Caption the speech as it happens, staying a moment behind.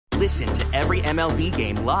Listen to every MLB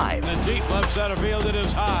game live. In the deep left center field, it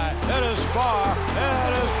is high, it is far,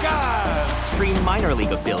 it is gone. Stream minor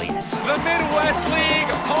league affiliates. The Midwest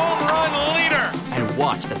League home run leader. And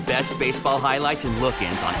watch the best baseball highlights and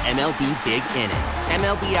look-ins on MLB Big Inning.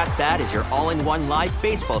 MLB At Bat is your all-in-one live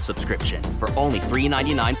baseball subscription for only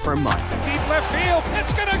 $3.99 per month. Deep left field,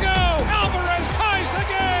 it's gonna go. Alvarez ties the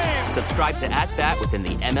game. Subscribe to At Bat within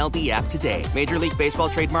the MLB app today. Major League Baseball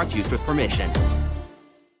trademarks used with permission.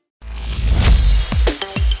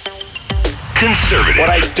 Conservative.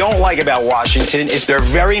 What I don't like about Washington is they're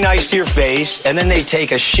very nice to your face, and then they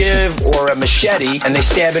take a shiv or a machete and they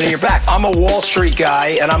stab it in your back. I'm a Wall Street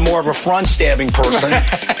guy, and I'm more of a front-stabbing person,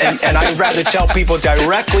 and I'd rather tell people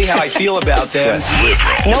directly how I feel about them.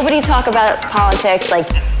 Liberal. Nobody talk about politics, like,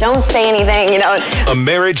 don't say anything, you know. A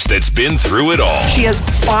marriage that's been through it all. She has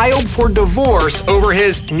filed for divorce over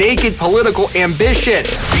his naked political ambition.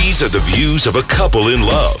 These are the views of a couple in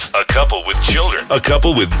love, a couple with children, a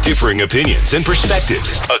couple with differing opinions and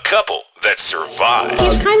perspectives, a couple that survived.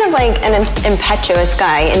 He's kind of like an impetuous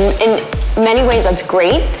guy. In many ways, that's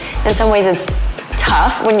great. In some ways, it's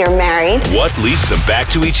tough when you're married. What leads them back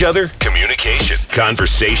to each other? Communication,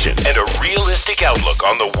 conversation, and a realistic outlook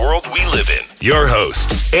on the world we live in. Your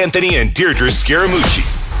hosts, Anthony and Deidre Scaramucci.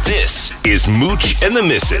 This is Mooch and the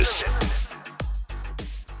Missus.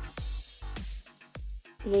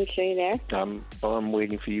 Mooch, are you there? I'm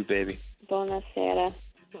waiting for you, baby. Buonasera.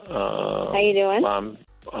 How you doing?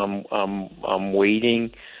 I'm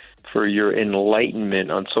waiting for your enlightenment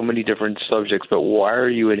on so many different subjects, but why are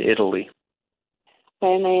you in Italy?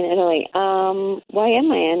 Why am I in Italy? Why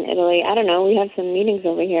am I in Italy? I don't know. We have some meetings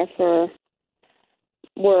over here for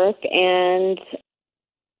work, and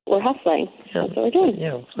we're hustling. Yeah. That's what we're doing.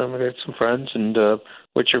 Yeah, so I'm gonna get some friends. And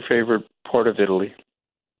what's your favorite part of Italy?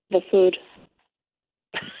 The food.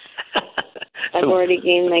 I've already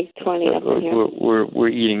gained like 20 up in here. We're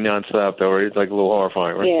eating nonstop though, right? It's like a little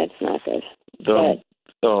horrifying, right? Yeah, it's not good.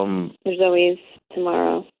 There's always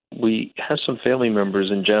tomorrow. We have some family members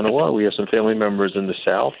in Genoa. We have some family members in the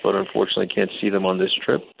South, but unfortunately can't see them on this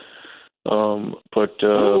trip. I don't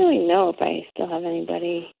really know if I still have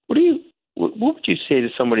anybody. What would you say to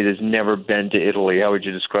somebody that's never been to Italy? How would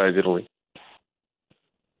you describe Italy?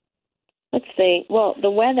 Let's see. Well, the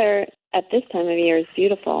weather at this time of year is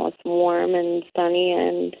beautiful. It's warm and sunny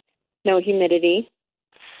and no humidity,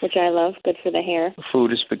 which I love. Good for the hair. The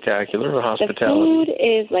food is spectacular. The hospitality. The food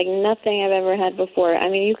is like nothing I've ever had before. I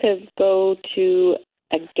mean, you could go to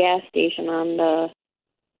a gas station on the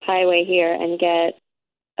highway here and get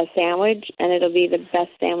a sandwich, and it'll be the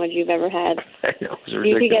best sandwich you've ever had. I know, it's ridiculous.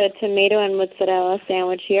 You could get a tomato and mozzarella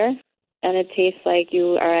sandwich here, and it tastes like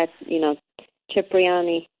you are at,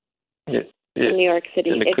 Cipriani. Yeah. In New York City.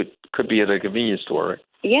 And it could be at a convenience store, right?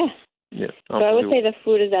 Yeah. Yeah. So I would say the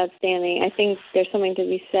food is outstanding. I think there's something to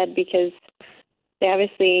be said because they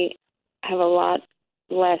obviously have a lot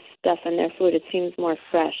less stuff in their food. It seems more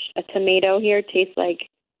fresh. A tomato here tastes like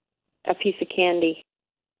a piece of candy.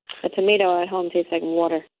 A tomato at home tastes like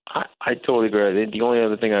water. I totally agree. The only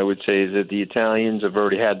other thing I would say is that the Italians have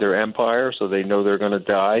already had their empire, so they know they're going to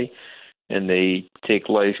die. And they take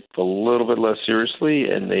life a little bit less seriously,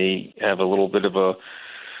 and they have a little bit of a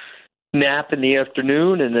nap in the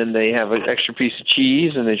afternoon, and then they have an extra piece of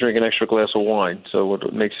cheese, and they drink an extra glass of wine. So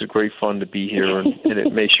it makes it great fun to be here, and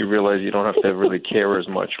it makes you realize you don't have to really care as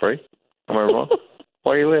much, right? Am I wrong?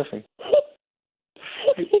 Why are you laughing?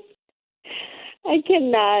 I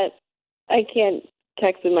can't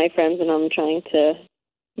text with my friends, and I'm trying to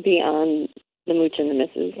be on the Mooch and the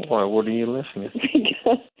Missus. Why? What are you laughing at?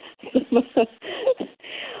 Because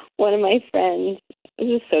one of my friends, this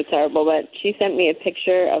is so terrible, but she sent me a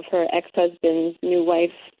picture of her ex-husband's new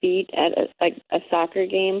wife's feet at a soccer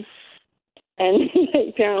game, and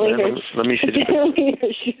apparently her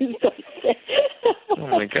shoes don't fit. Oh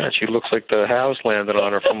my God, she looks like the house landed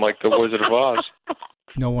on her from like the Wizard of Oz.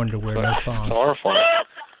 No underwear, no thongs. It's horrifying.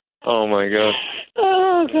 Oh my God.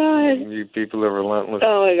 Oh God. You people are relentless.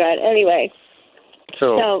 Oh my God. Anyway.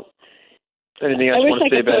 So anything else you want to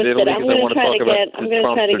say about Italy? I'm going to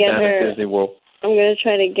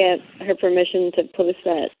try to get her permission to post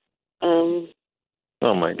that. Oh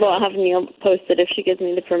my God. Well, I'll have Neil post it if she gives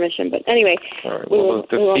me the permission. But anyway, all right. Well,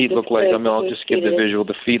 the feet look like. I'll just give the visual.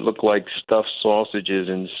 The feet look like stuffed sausages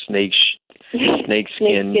and snake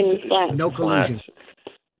skin flats. No collusion.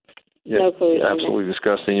 Yeah, no collusion. Absolutely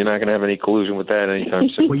disgusting. You're not going to have any collusion with that anytime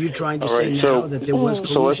soon. Were you trying to say now that there was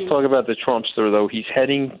collusion? So let's talk about the Trumpster, though. He's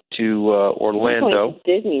heading to Orlando.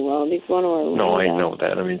 Disney World. He's going to Orlando. No, I know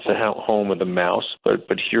that. I mean, it's the home of the mouse. But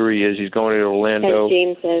here he is. He's going to Orlando. As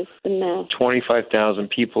James says, the mouse. 25,000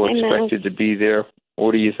 people expected to be there.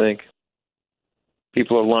 What do you think?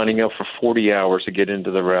 People are lining up for 40 hours to get into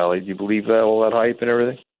the rally. Do you believe that, all that hype and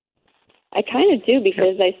everything? I kind of do,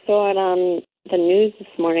 because I saw it on the news this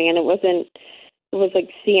morning, and it was like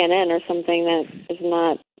CNN or something that is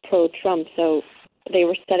not pro-Trump. So they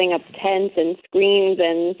were setting up tents and screens,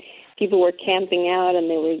 and people were camping out, and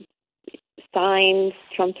there were signs,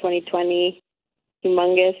 Trump 2020,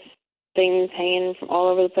 humongous things hanging from all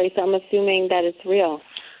over the place. So I'm assuming that it's real.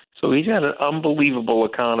 So he's got an unbelievable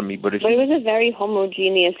economy, but it was a very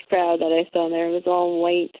homogeneous crowd that I saw there. It was all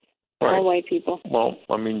white. Right. All white people. Well,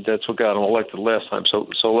 I mean, that's what got him elected last time.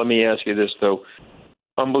 So let me ask you this, though.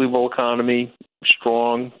 Unbelievable economy,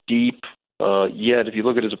 strong, deep, yet if you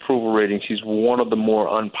look at his approval ratings, he's one of the more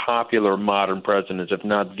unpopular modern presidents, if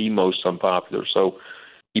not the most unpopular. So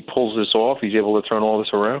he pulls this off. He's able to turn all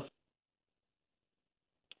this around?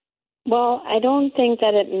 Well, I don't think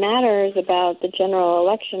that it matters about the general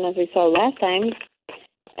election as we saw last time.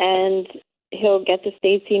 And he'll get the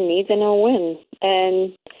states he needs and he'll win.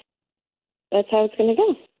 And that's how it's going to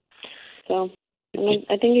go. So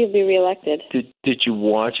I think he'll be reelected. Did you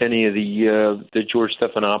watch any of the George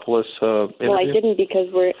Stephanopoulos interview? Well, I didn't, because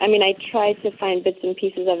I tried to find bits and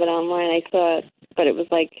pieces of it online. I saw it, but it was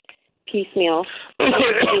like piecemeal.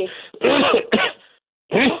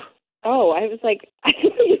 Oh, I was like,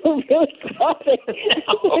 you were really coughing.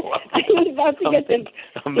 I was about to get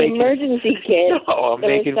the emergency kit. No,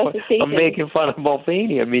 I'm making fun of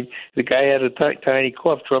Mulvaney. I mean, the guy had a tiny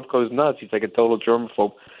cough. Trump goes nuts. He's like a total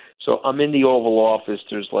germaphobe. So I'm in the Oval Office.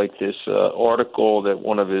 There's like this article that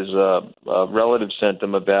one of his relatives sent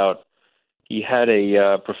him about. He had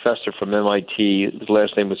a professor from MIT. His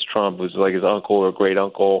last name was Trump. It was like his uncle or great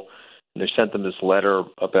uncle. And they sent him this letter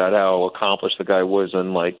about how accomplished the guy was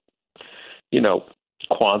in, like,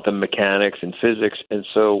 quantum mechanics and physics. And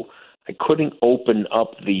so I couldn't open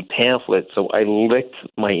up the pamphlet, so I licked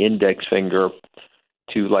my index finger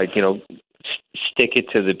to, stick it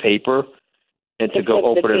to the paper and to go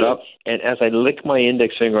open it up. And as I licked my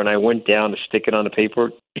index finger and I went down to stick it on the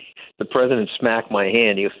paper, the president smacked my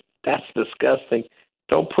hand. He goes, "That's disgusting.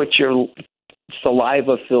 Don't put your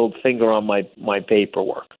saliva-filled finger on my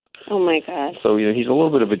paperwork." Oh, my God. So, he's a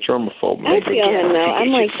little bit of a germaphobe. I feel him, though. I'm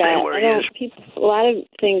like that. A lot of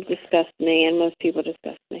things disgust me, and most people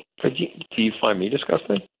disgust me. But do you find me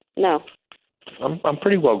disgusting? No. I'm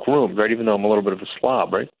pretty well groomed, right? Even though I'm a little bit of a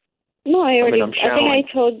slob, right? No, I think I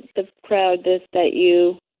told the crowd that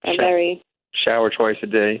you are very... Shower twice a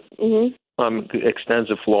day. Mm-hmm. I'm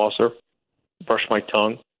extensive flosser. Brush my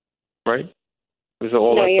tongue, right? Is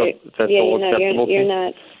all acceptable? You're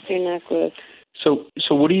not gross. So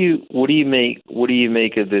what do you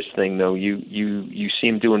make of this thing, though? You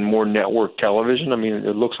seem doing more network television. I mean,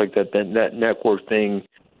 it looks like that network thing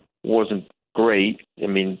wasn't great. I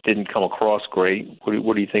mean, didn't come across great.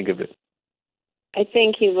 What do you think of it? I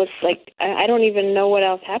think he looks like, I don't even know what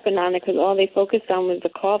else happened on it, because all they focused on was the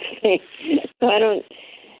cough thing. So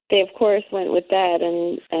they of course went with that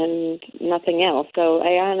and nothing else. So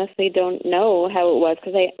I honestly don't know how it was,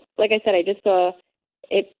 because like I said, I just saw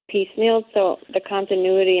it piecemeal, so the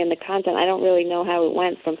continuity and the content, I don't really know how it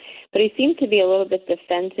went from. But he seemed to be a little bit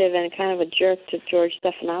defensive and kind of a jerk to George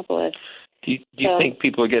Stephanopoulos. Do you think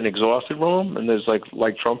people are getting exhausted, Rome, and there's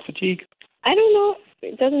like Trump fatigue? I don't know.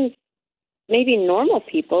 It doesn't. Maybe normal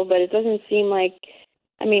people, but it doesn't seem like.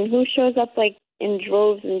 I mean, who shows up like in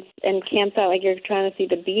droves and camps out like you're trying to see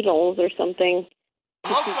the Beatles or something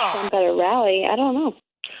to see Trump at a rally? I don't know.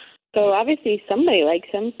 So obviously somebody likes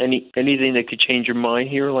him. Anything that could change your mind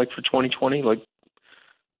here, like for 2020? Like,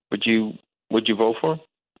 would you vote for him?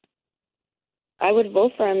 I would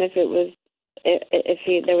vote for him if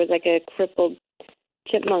there was like a crippled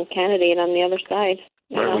chipmunk candidate on the other side.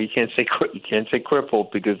 Right. Well, you can't say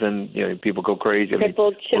crippled because then people go crazy.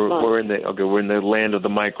 Crippled chipmunk. We're in the land of the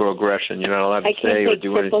microaggression. You're not allowed to say or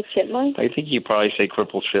do anything. Crippled chipmunk. I think you probably say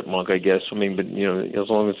crippled chipmunk. I guess. I mean, but as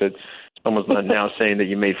long as someone's not now saying that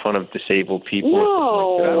you made fun of disabled people.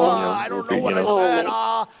 No. Or something like that, I don't know what I said.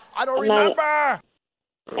 I don't remember.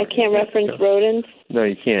 I can't reference rodents. No,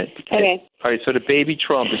 you can't. Okay. All right. So the baby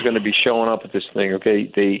Trump is going to be showing up at this thing.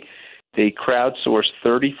 Okay. They crowdsourced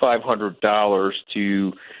 $3,500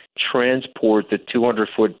 to transport the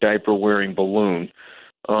 200-foot diaper-wearing balloon.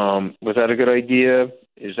 Was that a good idea?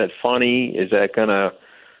 Is that funny? Is that gonna?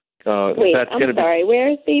 Wait, I'm sorry.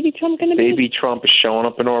 Where is Baby Trump going to be? Baby Trump is showing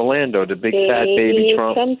up in Orlando. The big fat Baby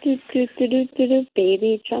Trump.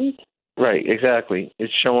 Baby Trump. Right, exactly.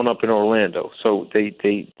 It's showing up in Orlando. So they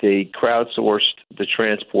crowdsourced the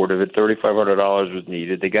transport of it. $3,500 was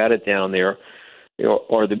needed. They got it down there.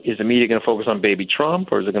 is the media going to focus on baby Trump,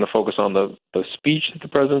 or is it going to focus on the speech that the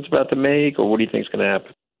president's about to make, or what do you think is going to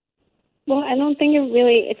happen? Well, I don't think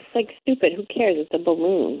it's like stupid. Who cares? It's a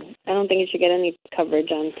balloon. I don't think it should get any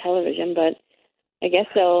coverage on television, but I guess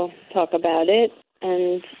they'll talk about it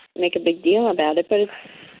and make a big deal about it, but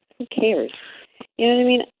who cares? You know what I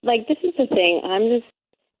mean? Like, this is the thing.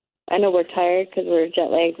 I know we're tired because we're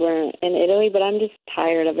jet lagged. We're in Italy, but I'm just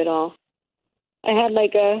tired of it all. I had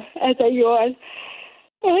as I yawned,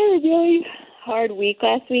 I had a really hard week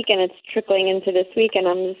last week, and it's trickling into this week, and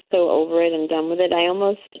I'm just so over it and done with it. I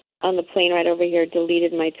almost, on the plane right over here,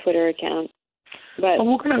 deleted my Twitter account. But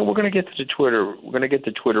we're gonna get to the Twitter. We're gonna get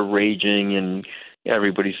to Twitter raging and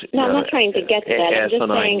everybody's. No, I'm not trying to get to that. I'm just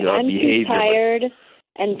saying I'm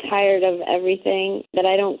too tired of everything that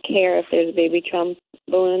I don't care if there's a baby Trump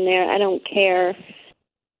balloon there. I don't care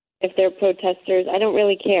if they're protesters. I don't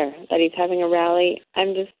really care that he's having a rally.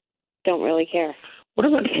 Don't really care. What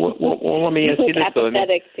about? Well, let me ask you this though.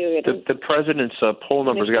 The president's poll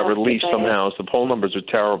numbers got released somehow. So the poll numbers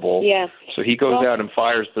are terrible. Yeah. So he goes out and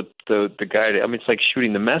fires the guy. It's like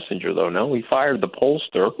shooting the messenger, though. No, he fired the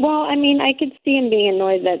pollster. Well, I could see him being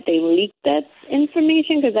annoyed that they leaked that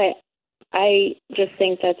information because I just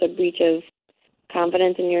think that's a breach of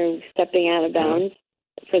confidence, and you're stepping out of bounds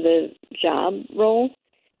for the job role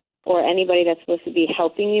or anybody that's supposed to be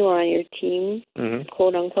helping you or on your team,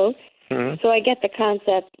 quote unquote. So I get the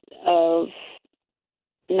concept of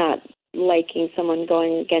not liking someone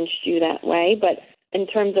going against you that way, but in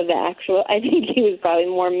terms of the actual, I think he was probably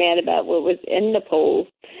more mad about what was in the polls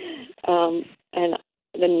and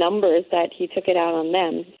the numbers that he took it out on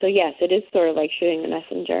them. So yes, it is sort of like shooting the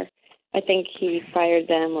messenger. I think he fired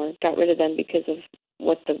them or got rid of them because of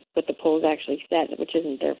what the polls actually said, which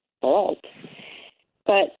isn't their fault.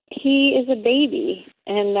 But he is a baby,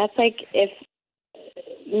 and that's like if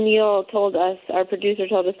Neil told us, our producer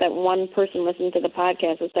told us that one person listened to the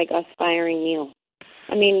podcast. It's like us firing Neil.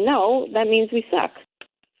 No, that means we suck.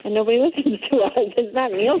 And nobody listens to us. It's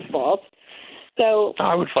not Neil's fault. So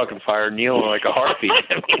I would fucking fire Neil like a heartbeat.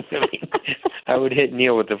 I would hit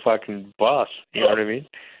Neil with the fucking bus. You know what I mean?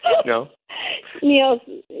 No. Neil,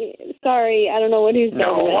 sorry, I don't know what he's doing.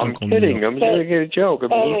 No, I'm kidding. I'm just making a joke. He's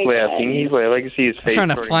laughing. He's laughing. I can see his face. I'm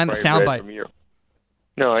trying to find the soundbite.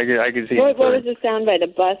 No, I can see. What was the soundbite? A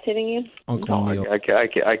bus hitting you? Uncle Neil. I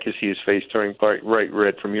can see his face turning bright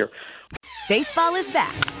red from here. Baseball is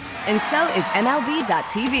back, and so is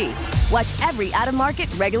MLB.tv. Watch every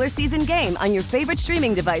out-of-market regular season game on your favorite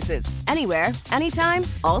streaming devices, anywhere, anytime,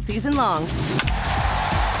 all season long.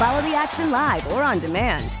 Follow the action live or on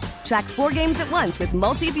demand. Track 4 games at once with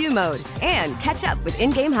multi-view mode and catch up with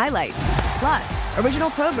in-game highlights. Plus, original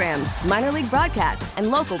programs, minor league broadcasts,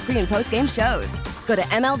 and local pre- and post-game shows. Go to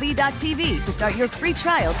MLB.tv to start your free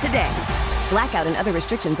trial today. Blackout and other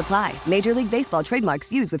restrictions apply. Major League Baseball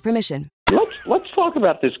trademarks used with permission. Let's talk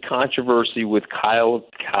about this controversy with Kyle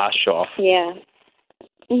Kashuv. Yeah.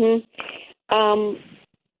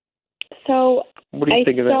 So what do you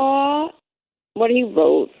think of that? I saw what he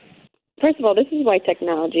wrote. First of all, this is why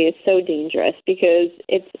technology is so dangerous, because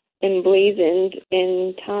it's emblazoned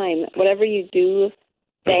in time. Whatever you do,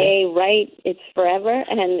 say, write, it's forever,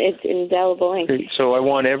 and it's indelible ink. So I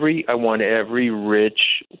want every rich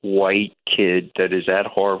white kid that is at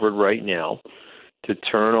Harvard right now to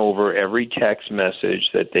turn over every text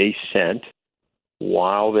message that they sent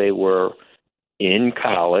while they were in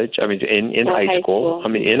college. In high school.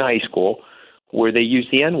 In high school, where they use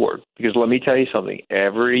the N-word. Because let me tell you something.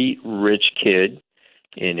 Every rich kid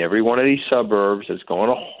in every one of these suburbs that's going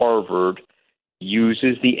to Harvard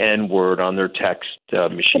uses the N-word on their text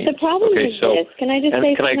machines. But the problem is this. Can I just say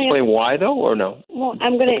something? Can I explain why, though, or no? Well,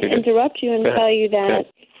 I'm going to interrupt you and tell you that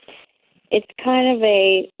it's kind of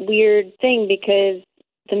a weird thing, because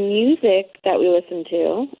the music that we listen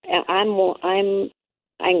to,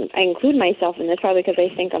 I include myself in this probably because I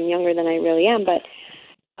think I'm younger than I really am, but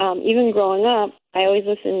even growing up, I always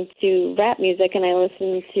listened to rap music, and I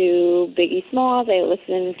listened to Biggie Smalls, I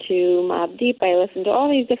listened to Mobb Deep, I listened to all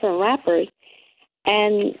these different rappers,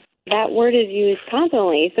 and that word is used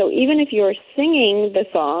constantly. So even if you're singing the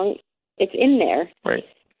song, it's in there. Right.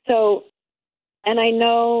 So, and I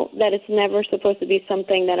know that it's never supposed to be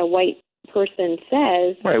something that a white person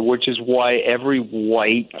says. Right, which is why every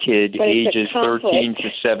white kid ages 13 to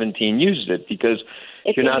 17 uses it, because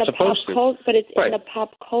you're not supposed to. But it's in the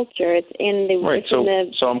pop culture. It's in the... Right,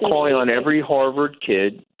 so I'm calling on every Harvard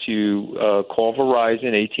kid to call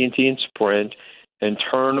Verizon, AT&T, and Sprint and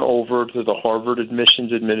turn over to the Harvard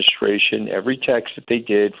Admissions Administration every text that they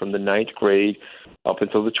did from the 9th grade up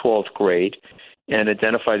until the 12th grade, and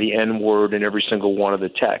identify the N-word in every single one of the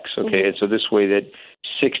texts, okay? And so this way that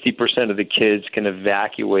 60% of the kids can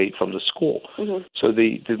evacuate from the school. So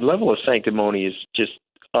the level of sanctimony is just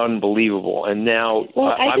unbelievable. And now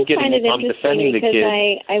I'm defending the kid.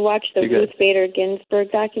 Because I watched the Ruth Bader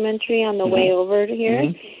Ginsburg documentary on the way over to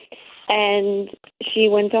here, and she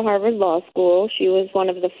went to Harvard Law School. She was one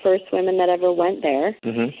of the first women that ever went there.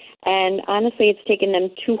 And honestly, it's taken them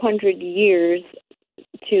 200 years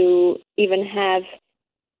to even have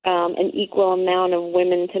an equal amount of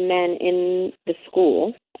women to men in the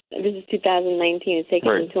school. This is 2019. It's taken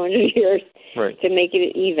them 200 years to make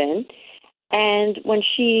it even. And when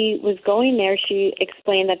she was going there, she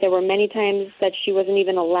explained that there were many times that she wasn't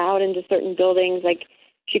even allowed into certain buildings. Like,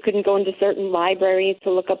 she couldn't go into certain libraries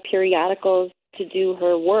to look up periodicals to do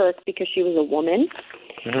her work because she was a woman.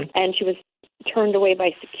 And she was turned away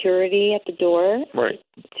by security at the door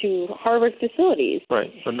to Harvard facilities.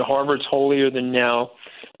 And Harvard's holier than thou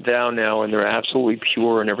now, and they're absolutely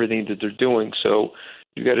pure in everything that they're doing. So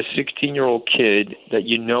you got a 16-year-old kid that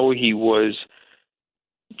he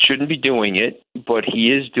shouldn't be doing it, but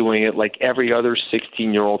he is doing it like every other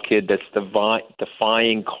 16-year-old kid that's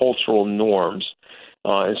defying cultural norms.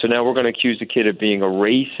 And so now we're going to accuse the kid of being a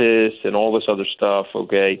racist and all this other stuff,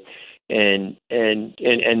 okay? And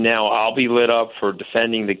now I'll be lit up for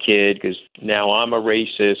defending the kid because now I'm a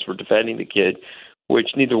racist for defending the kid, which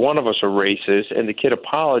neither one of us are racist, and the kid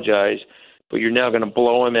apologized, but you're now going to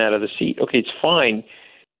blow him out of the seat. Okay, it's fine.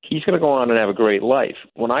 He's going to go on and have a great life.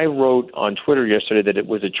 When I wrote on Twitter yesterday that it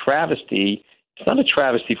was a travesty, it's not a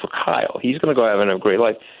travesty for Kyle. He's going to go have a great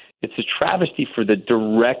life. It's a travesty for the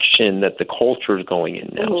direction that the culture is going in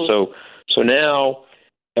now. So now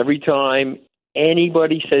every time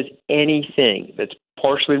anybody says anything that's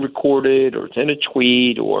partially recorded or it's in a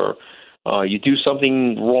tweet or you do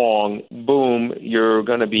something wrong, boom, you're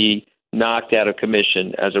going to be knocked out of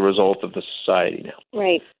commission as a result of the society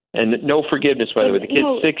now. And no forgiveness, by the way. The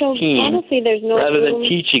kid's 16. So honestly, there's no rather than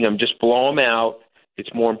teaching him, just blow him out.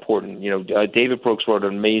 It's more important. David Brooks wrote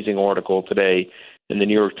an amazing article today in the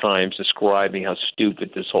New York Times describing how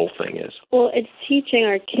stupid this whole thing is. Well, it's teaching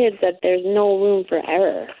our kids that there's no room for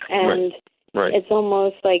error. And it's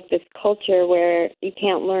almost like this culture where you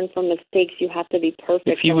can't learn from mistakes. You have to be perfect.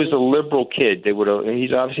 If he was a liberal kid,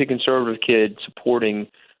 he's obviously a conservative kid supporting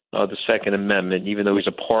the Second Amendment, even though he's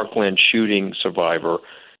a Parkland shooting survivor.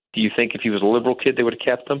 Do you think if he was a liberal kid, they would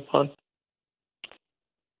have kept him on?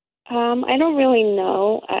 I don't really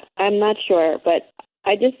know. I'm not sure. But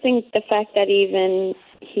I just think the fact that even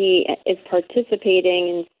he is participating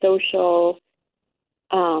in social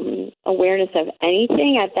awareness of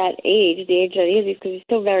anything at that age, the age that he is, because he's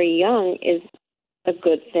still very young, is a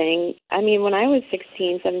good thing. I mean, when I was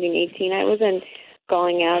 16, 17, 18, I wasn't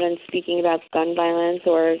going out and speaking about gun violence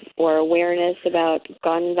or awareness about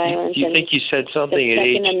gun violence. Do you think you said something at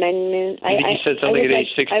age? Second Amendment. Do you think you said something at age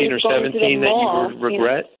 16 or 17 that you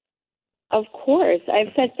regret? Of course, I've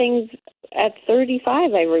said things at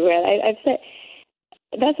 35 I regret. I've said.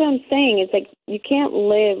 That's what I'm saying. It's like you can't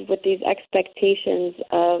live with these expectations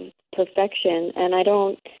of perfection, and I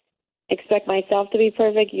don't expect myself to be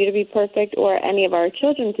perfect, you to be perfect, or any of our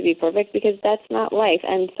children to be perfect, because that's not life.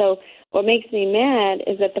 And so what makes me mad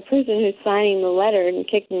is that the person who's signing the letter and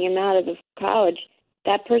kicking him out of the college,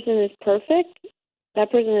 that person is perfect.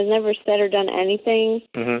 That person has never said or done anything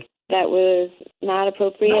that was not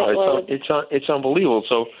appropriate. No, it's unbelievable.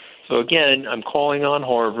 So again, I'm calling on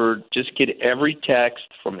Harvard. Just get every text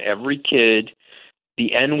from every kid.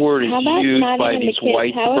 The N-word is used by these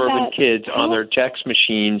white suburban kids on their text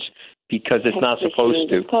machines because it's not supposed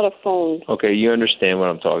to. It's called a phone. Okay, you understand what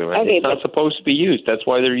I'm talking about. Okay, it's not supposed to be used. That's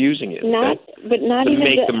why they're using it. Not to even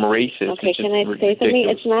make them racist. Okay, can I say something?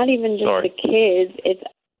 It's not even just the kids.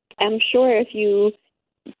 I'm sure if you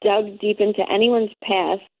dug deep into anyone's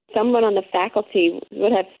past, someone on the faculty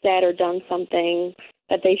would have said or done something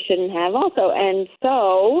that they shouldn't have also. And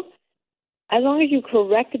so as long as you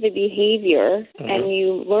correct the behavior and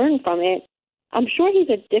you learn from it, I'm sure he's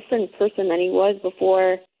a different person than he was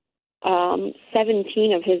before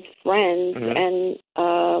 17 of his friends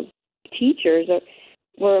and teachers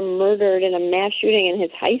were murdered in a mass shooting in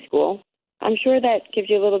his high school. I'm sure that gives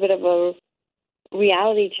you a little bit of a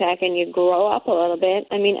reality check and you grow up a little bit.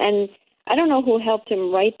 I mean, and I don't know who helped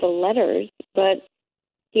him write the letters, but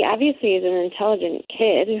he obviously is an intelligent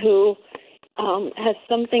kid who has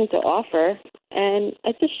something to offer, and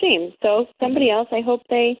it's a shame. So somebody else, I hope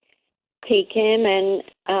they take him, and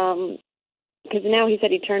because now he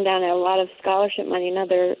said he turned down a lot of scholarship money in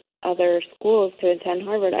other schools to attend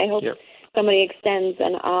Harvard. I hope somebody extends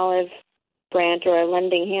an olive Brandt or a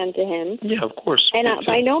lending hand to him. Yeah, of course. And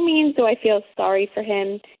by no means do I feel sorry for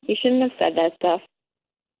him. He shouldn't have said that stuff.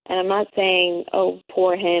 And I'm not saying, oh,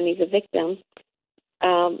 poor him, he's a victim.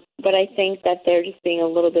 But I think that they're just being a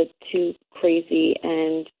little bit too crazy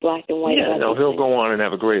and black and white. Yeah, no, he'll go on and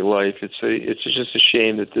have a great life. It's just a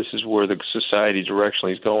shame that this is where the society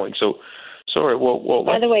directionally is going. So, sorry. Well.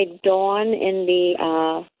 By the way, Dawn in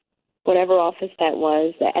the whatever office that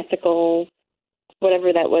was, the ethical,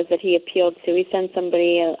 whatever that was that he appealed to, he sent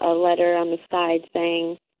somebody a letter on the side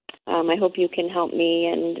saying, I hope you can help me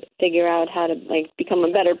and figure out how to become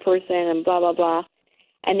a better person and blah blah blah.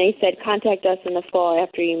 And they said, contact us in the fall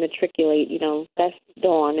after you matriculate. That's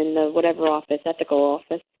Dawn in the whatever office, ethical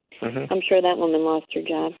office. Mm-hmm. I'm sure that woman lost her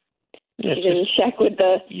job. Yeah, she didn't check with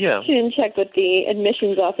the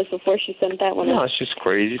admissions office before she sent that one out. No, it's just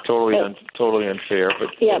crazy, totally unfair. But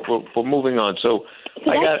yeah, we're moving on. So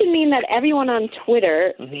that should mean that everyone on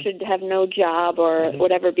Twitter should have no job or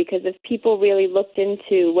whatever, because if people really looked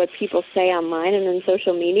into what people say online and in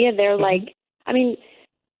social media, they're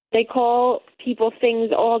they call people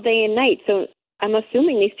things all day and night. So I'm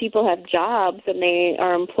assuming these people have jobs and they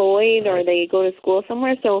are employed or they go to school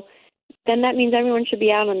somewhere. So then that means everyone should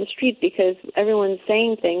be out on the street because everyone's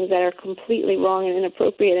saying things that are completely wrong and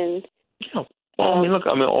inappropriate. And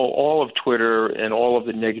all of Twitter and all of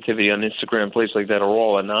the negativity on Instagram, places like that, are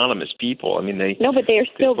all anonymous people. But they are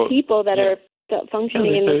still people that are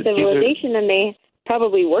functioning in the civilization, and they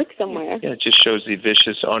probably work somewhere. Yeah, it just shows the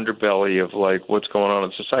vicious underbelly of what's going on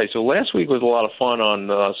in society. So last week was a lot of fun on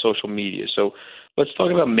social media. So let's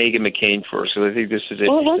talk about Meghan McCain first, because I think this is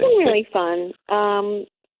interesting. Well, it wasn't really fun.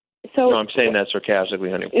 No, I'm saying that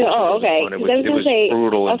sarcastically, honey. Oh, okay. It was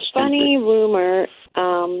brutal and stupid. Funny rumor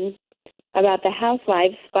about the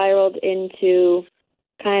housewives spiraled into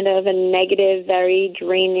kind of a negative, very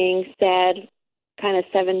draining, sad kind of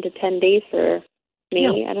 7 to 10 days for me.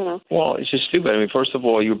 Yeah. I don't know. Well, it's just stupid. First of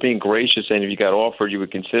all, you're being gracious, and if you got offered, you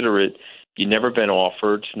would consider it. You've never been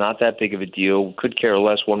offered. It's not that big of a deal. Could care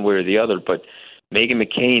less one way or the other. But Meghan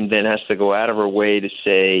McCain then has to go out of her way to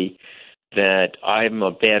say that I'm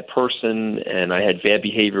a bad person and I had bad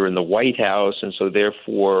behavior in the White House, and so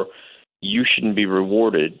therefore you shouldn't be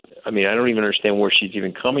rewarded. I don't even understand where she's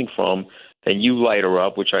even coming from. Then you light her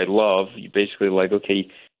up, which I love. You basically okay,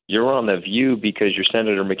 you're on The View because you're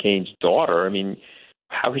Senator McCain's daughter.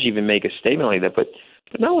 How could you even make a statement like that? But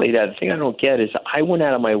not only that, the thing I don't get is I went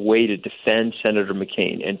out of my way to defend Senator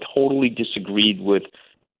McCain and totally disagreed with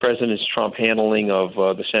President Trump's handling of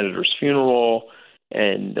the senator's funeral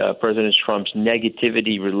and President Trump's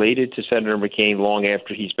negativity related to Senator McCain long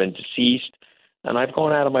after he's been deceased. And I've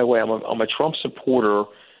gone out of my way. I'm a Trump supporter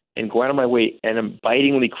and go out of my way and I'm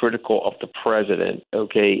bitingly critical of the president,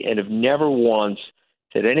 okay, and have never once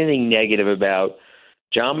said anything negative about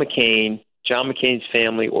John McCain's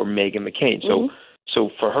family, or Meghan McCain. So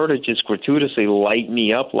for her to just gratuitously light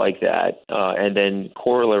me up like that and then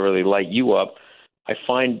corollary light you up, I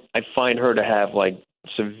find her to have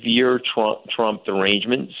severe Trump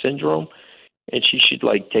derangement syndrome, and she should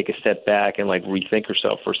take a step back and rethink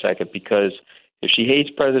herself for a second, because if she hates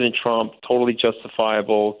President Trump, totally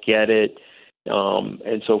justifiable, get it,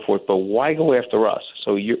 and so forth. But why go after us?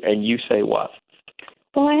 So you say what?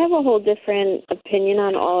 Well, I have a whole different opinion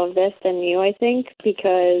on all of this than you, I think,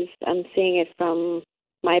 because I'm seeing it from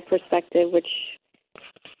my perspective, which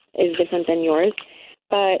is different than yours.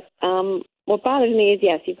 But what bothers me is,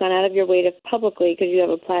 yes, you've gone out of your way to publicly, because you have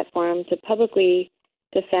a platform, to publicly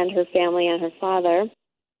defend her family and her father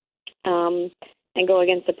and go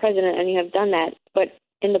against the president, and you have done that. But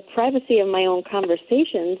in the privacy of my own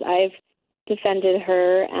conversations, I've defended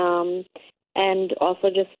her and also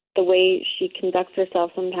just the way she conducts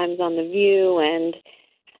herself sometimes on The View and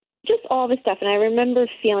just all this stuff. And I remember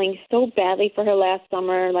feeling so badly for her last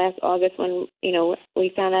August, when,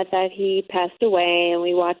 we found out that he passed away, and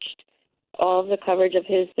we watched all of the coverage of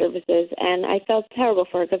his services. And I felt terrible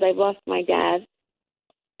for her because I've lost my dad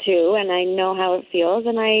too, and I know how it feels.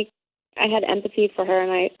 And I had empathy for her,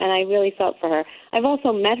 and I really felt for her. I've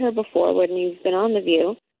also met her before when you've been on The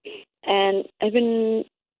View, and I've been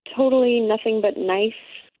totally nothing but nice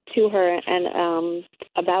to her and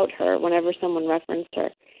about her whenever someone referenced her.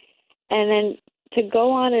 And then to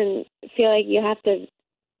go on and feel like you have to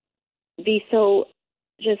be so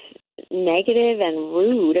just negative and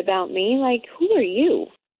rude about me, who are you?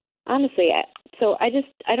 Honestly,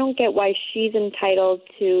 I don't get why she's entitled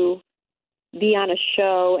to be on a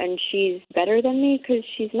show and she's better than me, because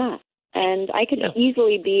she's not. And I could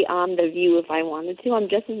easily be on The View if I wanted to. I'm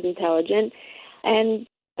just as intelligent, and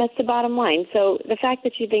that's the bottom line. So the fact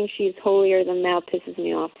that you think she's holier than thou pisses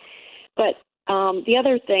me off. But the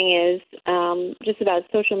other thing is just about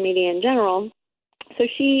social media in general. So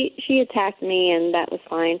she attacked me, and that was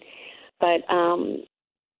fine. But,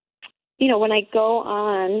 when I go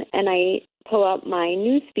on and I pull up my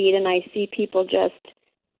news feed and I see people just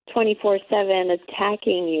 24/7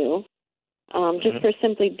 attacking you just for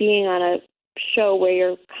simply being on a show where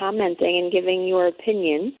you're commenting and giving your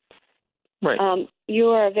opinion. Right. You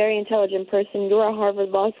are a very intelligent person. You're a Harvard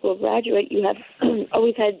Law School graduate. You have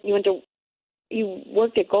you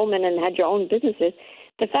worked at Goldman and had your own businesses.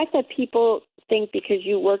 The fact that people think because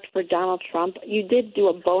you worked for Donald Trump, you did do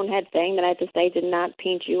a bonehead thing that I have to say did not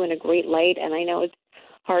paint you in a great light, and I know it's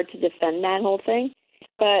hard to defend that whole thing,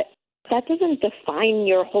 but that doesn't define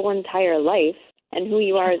your whole entire life and who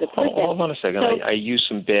you are as a person. Hold on a second. So, I used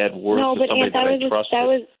some bad words no, to but somebody that I trusted. That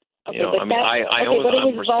was okay, but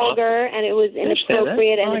it was vulgar and it was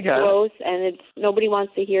inappropriate and it's gross and nobody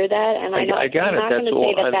wants to hear that. And I'm not going to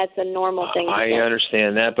say that that's a normal thing. I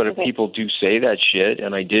understand that, but if people do say that shit,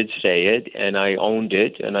 and I did say it, and I owned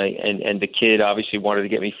it, and the kid obviously wanted to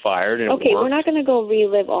get me fired. And okay, we're not going to go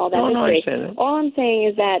relive all that. No, I understand that. All I'm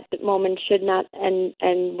saying is that moment should not and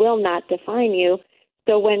will not define you.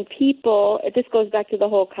 So when people, this goes back to the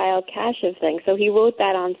whole Kyle Kashuv thing. So he wrote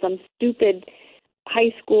that on some stupid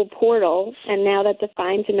high school portal, and now that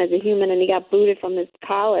defines him as a human, and he got booted from his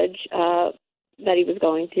college that he was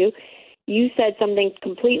going to. You said something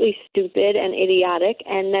completely stupid and idiotic,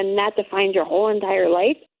 and then that defines your whole entire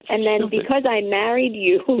life. And then because I married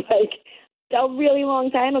you like a really long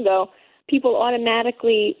time ago, people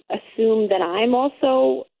automatically assume that I'm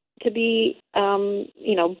also to be,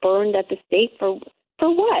 burned at the stake for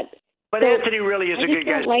what? But Anthony really is a good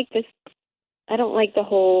guy. I don't like the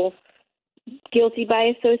whole guilty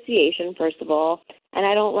by association, first of all, and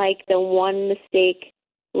I don't like the one mistake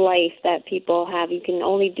life that people have. You can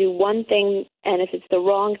only do one thing, and if it's the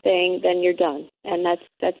wrong thing, then you're done, and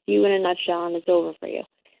that's you in a nutshell, and it's over for you.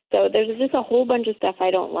 So there's just a whole bunch of stuff I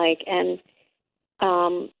don't like, and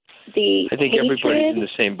I think everybody's in the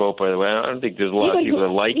same boat, by the way. I don't think there's a lot of people that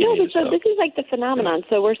like it. No, so this is like the phenomenon.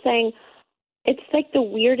 So we're saying it's like the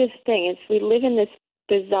weirdest thing. We live in this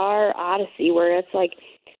bizarre odyssey where it's like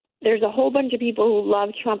there's a whole bunch of people who love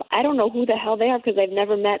Trump. I don't know who the hell they are because I've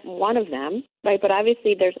never met one of them, right? But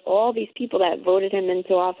obviously there's all these people that voted him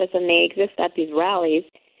into office and they exist at these rallies.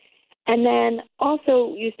 And then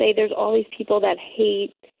also you say there's all these people that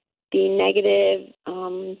hate the negative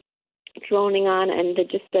droning on and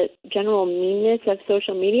just the general meanness of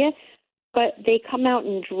social media, but they come out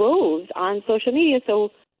in droves on social media.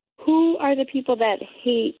 So who are the people that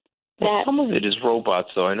hate that? Well, some of it is robots,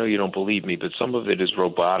 though. I know you don't believe me, but some of it is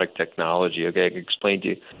robotic technology. Okay, I can explain to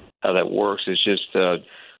you how that works. It's just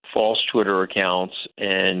false Twitter accounts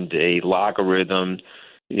and a logarithm,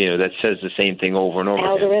 that says the same thing over and over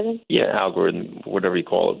Algorithm? again. Yeah, algorithm, whatever you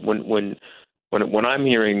call it. When I'm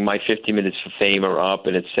hearing my 50 minutes for fame are up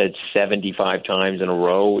and it's said 75 times in a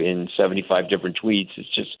row in 75 different tweets,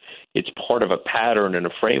 it's part of a pattern and a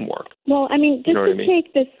framework. Well, I mean, just to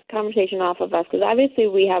take this conversation off of us, because obviously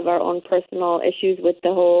we have our own personal issues with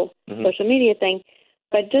the whole social media thing,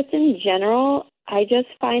 but just in general, I just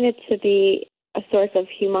find it to be a source of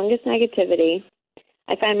humongous negativity.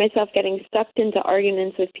 I find myself getting sucked into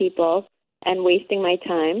arguments with people and wasting my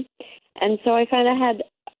time. And so I find I had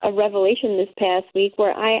a revelation this past week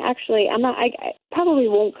where I probably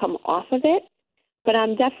won't come off of it, but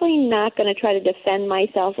I'm definitely not going to try to defend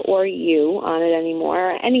myself or you on it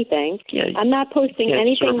anymore or anything. Yeah, I'm not posting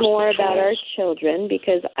anything more about our children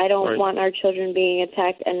because I don't want our children being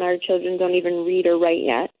attacked, and our children don't even read or write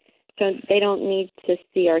yet. So they don't need to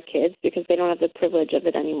see our kids because they don't have the privilege of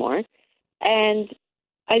it anymore. And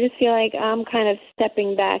I just feel like I'm kind of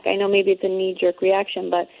stepping back. I know maybe it's a knee-jerk reaction,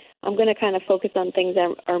 but I'm going to kind of focus on things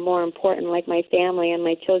that are more important, like my family and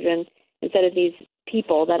my children, instead of these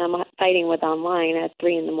people that I'm fighting with online at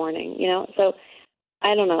 3 a.m, So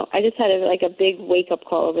I don't know. I just had a big wake-up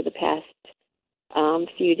call over the past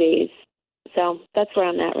few days. So that's where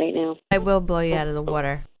I'm at right now. I will blow you out of the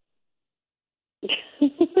water. Okay.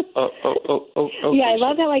 Yeah, I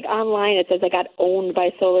love that, online it says I got owned by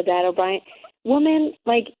Soledad O'Brien. Woman,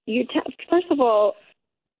 first of all,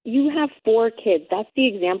 you have 4 kids. That's the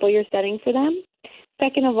example you're setting for them.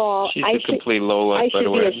 Second of all, I should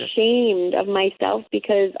be ashamed of myself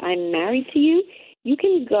because I'm married to you. You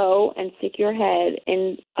can go and stick your head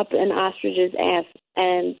up an ostrich's ass,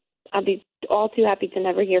 and I'll be all too happy to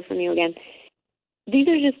never hear from you again. These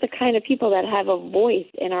are just the kind of people that have a voice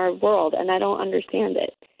in our world, and I don't understand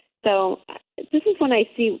it. So this is when I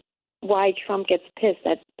see why Trump gets pissed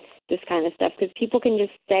at this kind of stuff, because people can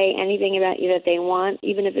just say anything about you that they want,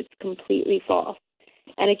 even if it's completely false.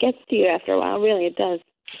 And it gets to you after a while. Really, it does.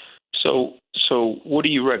 So what do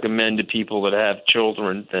you recommend to people that have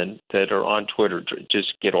children that are on Twitter?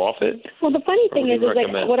 Just get off it? Well, the funny thing is like,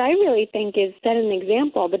 what I really think is set an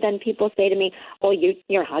example, but then people say to me, well,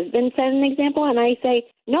 your husband set an example? And I say,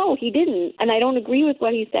 no, he didn't. And I don't agree with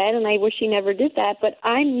what he said, and I wish he never did that, but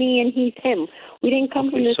I'm me and he's him. We didn't come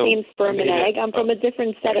from the same sperm and egg. I'm from a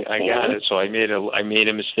different set of families. I got it. So I made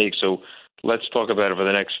a mistake. So let's talk about it for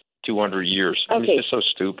the next 200 years. Okay. I mean, it's just so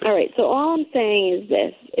stupid. All right. So all I'm saying is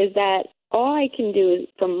this, is that all I can do is,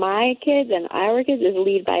 for my kids and our kids, is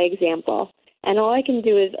lead by example. And all I can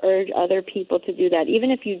do is urge other people to do that.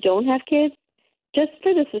 Even if you don't have kids, just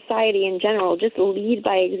for the society in general, just lead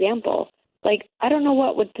by example. Like, I don't know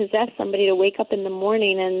what would possess somebody to wake up in the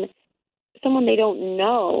morning and someone they don't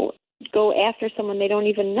know go after someone they don't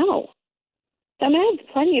even know. I mean, I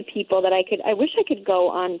have plenty of people that I wish I could go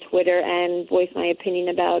on Twitter and voice my opinion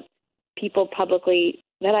about people publicly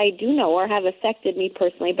that I do know or have affected me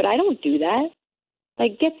personally, but I don't do that.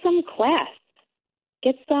 Like, get some class.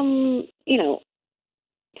 Get some,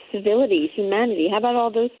 civility, humanity. How about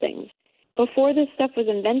all those things? Before this stuff was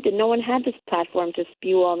invented, no one had this platform to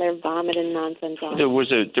spew all their vomit and nonsense on. There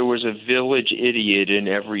was a village idiot in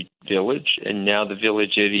every village, and now the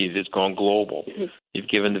village idiot has gone global. Mm-hmm. You've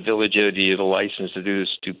given the village idiot a license to do this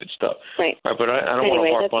stupid stuff. Right. But I don't want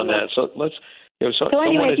to harp on that. So let's. So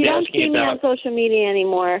anyway, if you don't see me on social media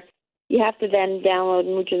anymore, you have to then download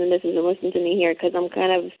Mooch and the Missus and listen to me here, because I'm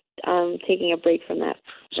kind of taking a break from that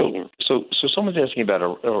right now. So someone's asking about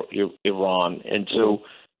Iran, and so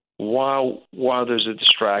while there's a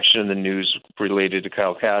distraction in the news related to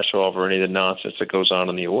Kyle Kashuv or any of the nonsense that goes on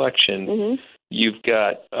in the election, mm-hmm. You've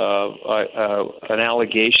got an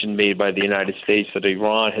allegation made by the United States that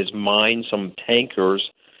Iran has mined some tankers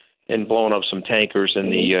and blown up some tankers in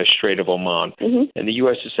the Strait of Oman. Mm-hmm. And the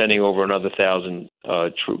U.S. is sending over another 1,000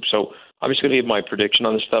 troops. So I'm just going to give my prediction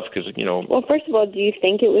on this stuff because, Well, first of all, do you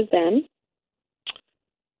think it was them?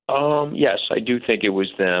 Yes, I do think it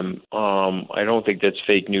was them. I don't think that's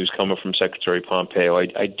fake news coming from Secretary Pompeo.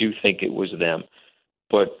 I do think it was them.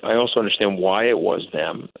 But I also understand why it was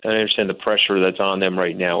them. And I understand the pressure that's on them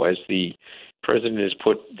right now as the president has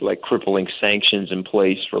put, crippling sanctions in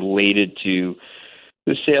place related to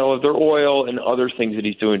the sale of their oil and other things that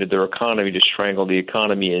he's doing to their economy to strangle the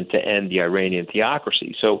economy and to end the Iranian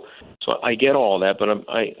theocracy. So I get all that, but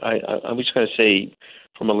I'm just going to say,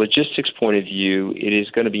 from a logistics point of view, it is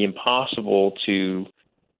going to be impossible to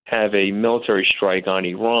have a military strike on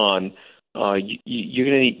Iran.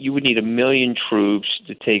 You would need 1 million troops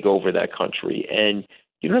to take over that country, and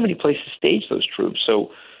you don't have any place to stage those troops. So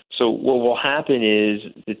what will happen is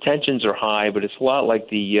the tensions are high, but it's a lot like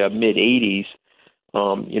the mid-'80s.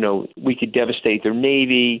 We could devastate their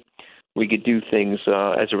navy. We could do things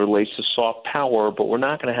as it relates to soft power, but we're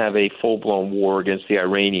not going to have a full-blown war against the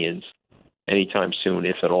Iranians anytime soon,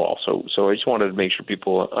 if at all. So I just wanted to make sure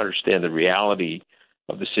people understand the reality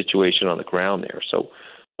of the situation on the ground there. So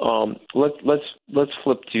let's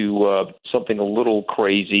flip to something a little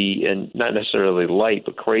crazy, and not necessarily light,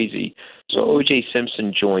 but crazy. So O.J.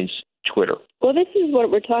 Simpson joins Twitter. Well, this is what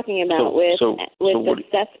we're talking about with the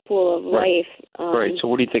cesspool of life. Right. So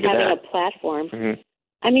what do you think of that? Having a platform. Mm-hmm.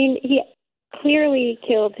 I mean, he clearly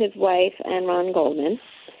killed his wife and Ron Goldman,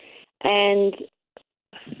 and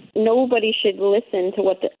nobody should listen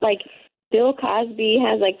to Bill Cosby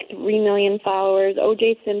has 3 million followers.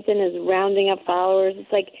 O.J. Simpson is rounding up followers.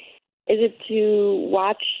 It's is it to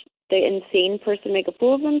watch the insane person make a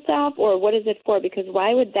fool of himself, or what is it for? Because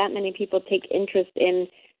why would that many people take interest in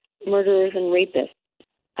murderers and rapists?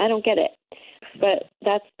 I don't get it. But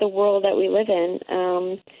that's the world that we live in.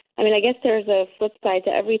 I guess there's a flip side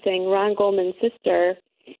to everything. Ron Goldman's sister,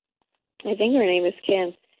 I think her name is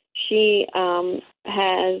Kim, she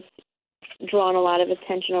has drawn a lot of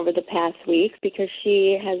attention over the past week because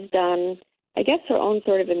she has done, I guess, her own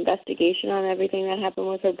sort of investigation on everything that happened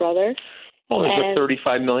with her brother. Well, there's a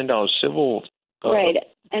 $35 million civil case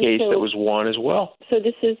that was won as well. So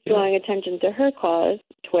this is drawing attention to her cause,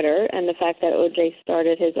 Twitter, and the fact that O.J.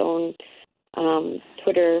 started his own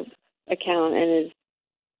Twitter account and is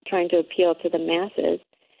trying to appeal to the masses.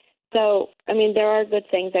 So, there are good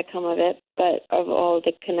things that come of it, but of all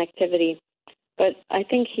the connectivity. But I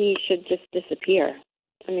think he should just disappear.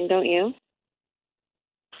 Don't you?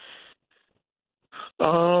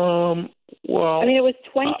 Well, it was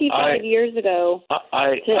 25 years ago.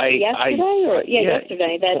 Yesterday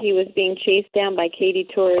that he was being chased down by Katie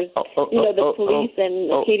Tour's, the police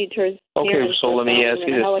and Katie Tour's parents. Okay, so let me ask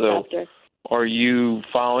you this, though. Are you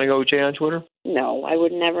following O.J. on Twitter? No, I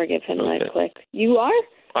would never give him a click. You are?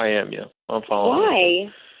 I am, yeah. I'm following.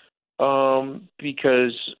 Why?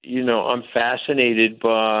 because, I'm fascinated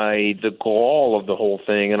by the gall of the whole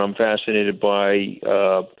thing, and I'm fascinated by,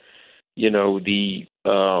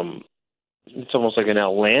 it's almost like an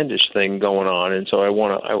outlandish thing going on, and so I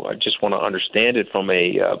just want to understand it from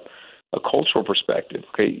a cultural perspective.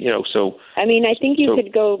 Okay, so. I mean, I think you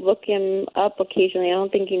could go look him up occasionally. I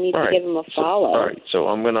don't think you need to give him a follow. All right, so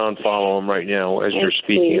I'm going to unfollow him right now as you're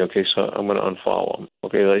speaking. Please. Okay, so I'm going to unfollow him.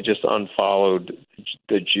 Okay, I just unfollowed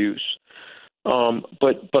the juice.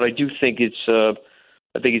 But I do think it's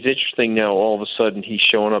interesting now. All of a sudden, he's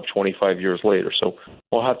showing up 25 years later. So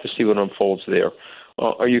we'll have to see what unfolds there.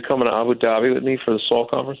 Are you coming to Abu Dhabi with me for the SALT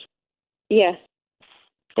conference? Yeah.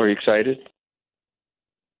 Are you excited?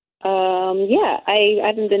 Yeah. I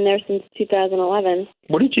haven't been there since 2011.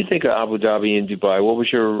 What did you think of Abu Dhabi and Dubai? What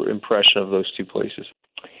was your impression of those two places?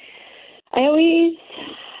 I always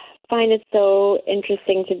find it so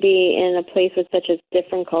interesting to be in a place with such a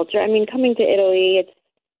different culture. I mean, coming to Italy, it's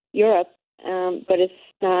Europe, but it's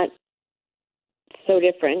not so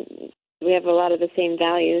different. We have a lot of the same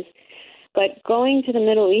values. But going to the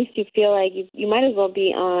Middle East, you feel like you might as well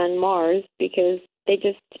be on Mars because they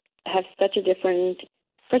just have such a different,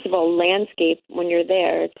 first of all, landscape when you're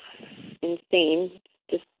there. It's insane.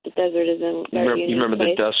 Just the desert is in You remember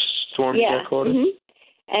the dust storms that caught it? Mm-hmm.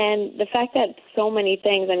 And the fact that so many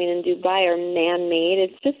things, I mean, in Dubai are man-made,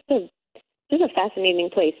 it's just a fascinating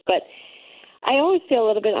place. But I always feel a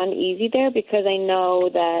little bit uneasy there because I know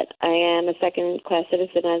that I am a second-class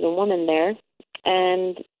citizen as a woman there.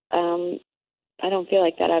 And I don't feel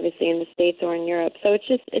like that, obviously, in the States or in Europe. So it's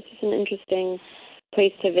just an interesting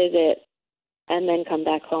place to visit and then come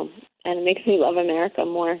back home. And it makes me love America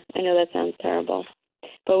more. I know that sounds terrible.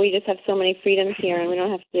 But we just have so many freedoms here, and we don't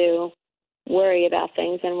have to worry about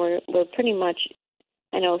things. And we're pretty much,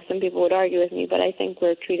 I know some people would argue with me, but I think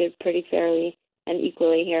we're treated pretty fairly and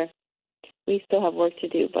equally here. We still have work to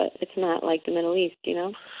do, but it's not like the Middle East,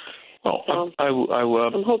 Well, so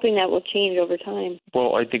I'm hoping that will change over time.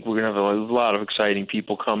 Well, I think we're going to have a lot of exciting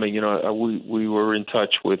people coming. We were in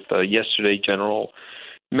touch with yesterday General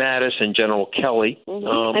Mattis and General Kelly.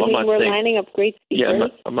 Mm-hmm. We're lining up great speakers. Yeah,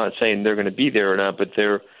 I'm not saying they're going to be there or not, but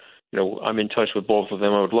I'm in touch with both of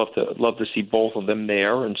them. I would love to see both of them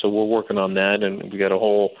there, and so we're working on that. And we got a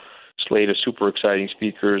whole slate of super exciting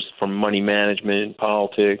speakers from money management,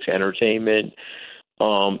 politics, entertainment.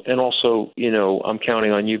 And also, I'm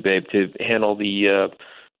counting on you, babe, to handle the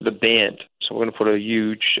band. So we're going to put a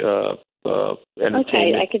huge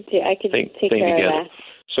entertainment I could take care together. of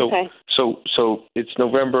that. So it's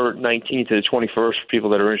November 19th to the 21st for people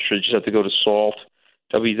that are interested. You just have to go to SALT,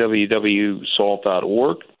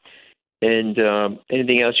 www.salt.org. And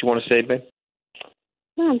anything else you want to say, babe?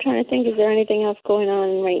 No, I'm trying to think. Is there anything else going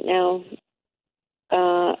on right now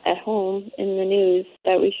at home in the news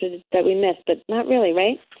that we missed? But not really,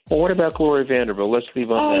 right? Well, what about Gloria Vanderbilt? Let's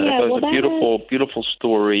leave on that. Yeah, it was a beautiful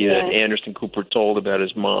story that Anderson Cooper told about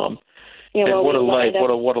his mom. Yeah, and well, what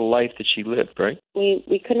a life that she lived, right?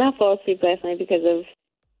 We could not fall asleep last night because of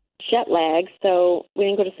jet lag, so we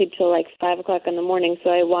didn't go to sleep till like 5 o'clock in the morning. So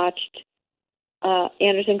I watched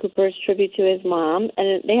Anderson Cooper's tribute to his mom,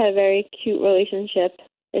 and they had a very cute relationship,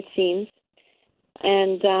 it seems.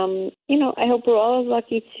 And, I hope we're all as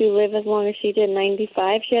lucky to live as long as she did,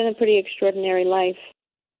 95. She had a pretty extraordinary life.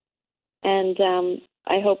 And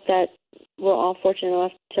I hope that we're all fortunate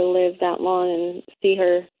enough to live that long and see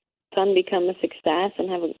her son become a success and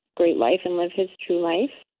have a great life and live his true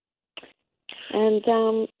life. And,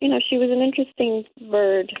 she was an interesting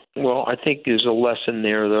bird. Well, I think there's a lesson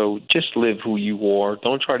there, though. Just live who you are.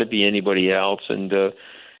 Don't try to be anybody else. And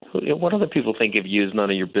what other people think of you is none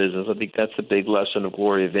of your business. I think that's the big lesson of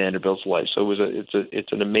Gloria Vanderbilt's life. So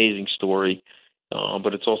it's an amazing story,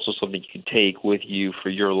 but it's also something you can take with you for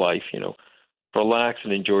your life. Relax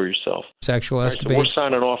and enjoy yourself. Sexual escapades. So we're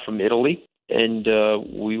signing off from Italy. And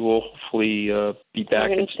we will hopefully be back.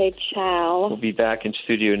 We're going to say ciao. We'll be back in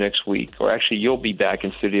studio next week. Or actually, you'll be back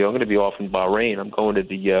in studio. I'm going to be off in Bahrain. I'm going to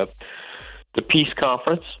the Peace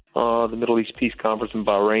Conference, the Middle East Peace Conference in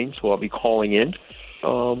Bahrain. So I'll be calling in.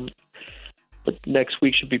 But next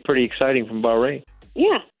week should be pretty exciting from Bahrain.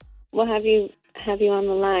 Yeah. We'll have you on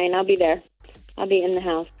the line. I'll be there. I'll be in the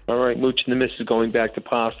house. All right. Mooch and the Miss is going back to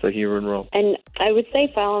pasta here in Rome. And I would say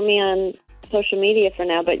follow me on social media for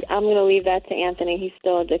now, but I'm going to leave that to Anthony. He's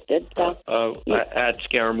still addicted. So at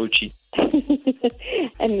Scaramucci.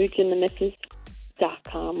 And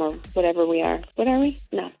moochandthemisses.com or whatever we are. What are we?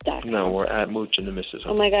 Not .com. No, we're at Mooch and the Misses.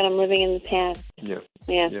 Oh my God, I'm living in the past. Yeah.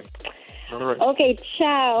 All right. Okay,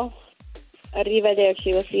 ciao.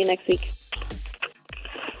 Arrivederci. We'll see you next week.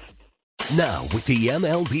 Now, with the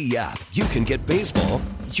MLB app, you can get baseball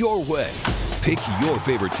your way. Pick your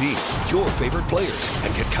favorite team, your favorite players,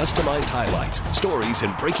 and get customized highlights, stories,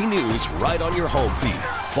 and breaking news right on your home feed.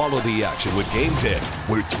 Follow the action with Game Day,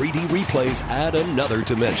 where 3D replays add another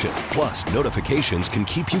dimension. Plus, notifications can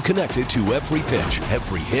keep you connected to every pitch,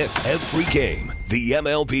 every hit, every game. The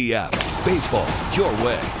MLB app. Baseball, your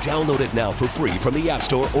way. Download it now for free from the App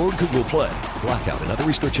Store or Google Play. Blackout and other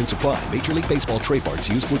restrictions apply. Major League Baseball trademarks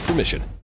used with permission.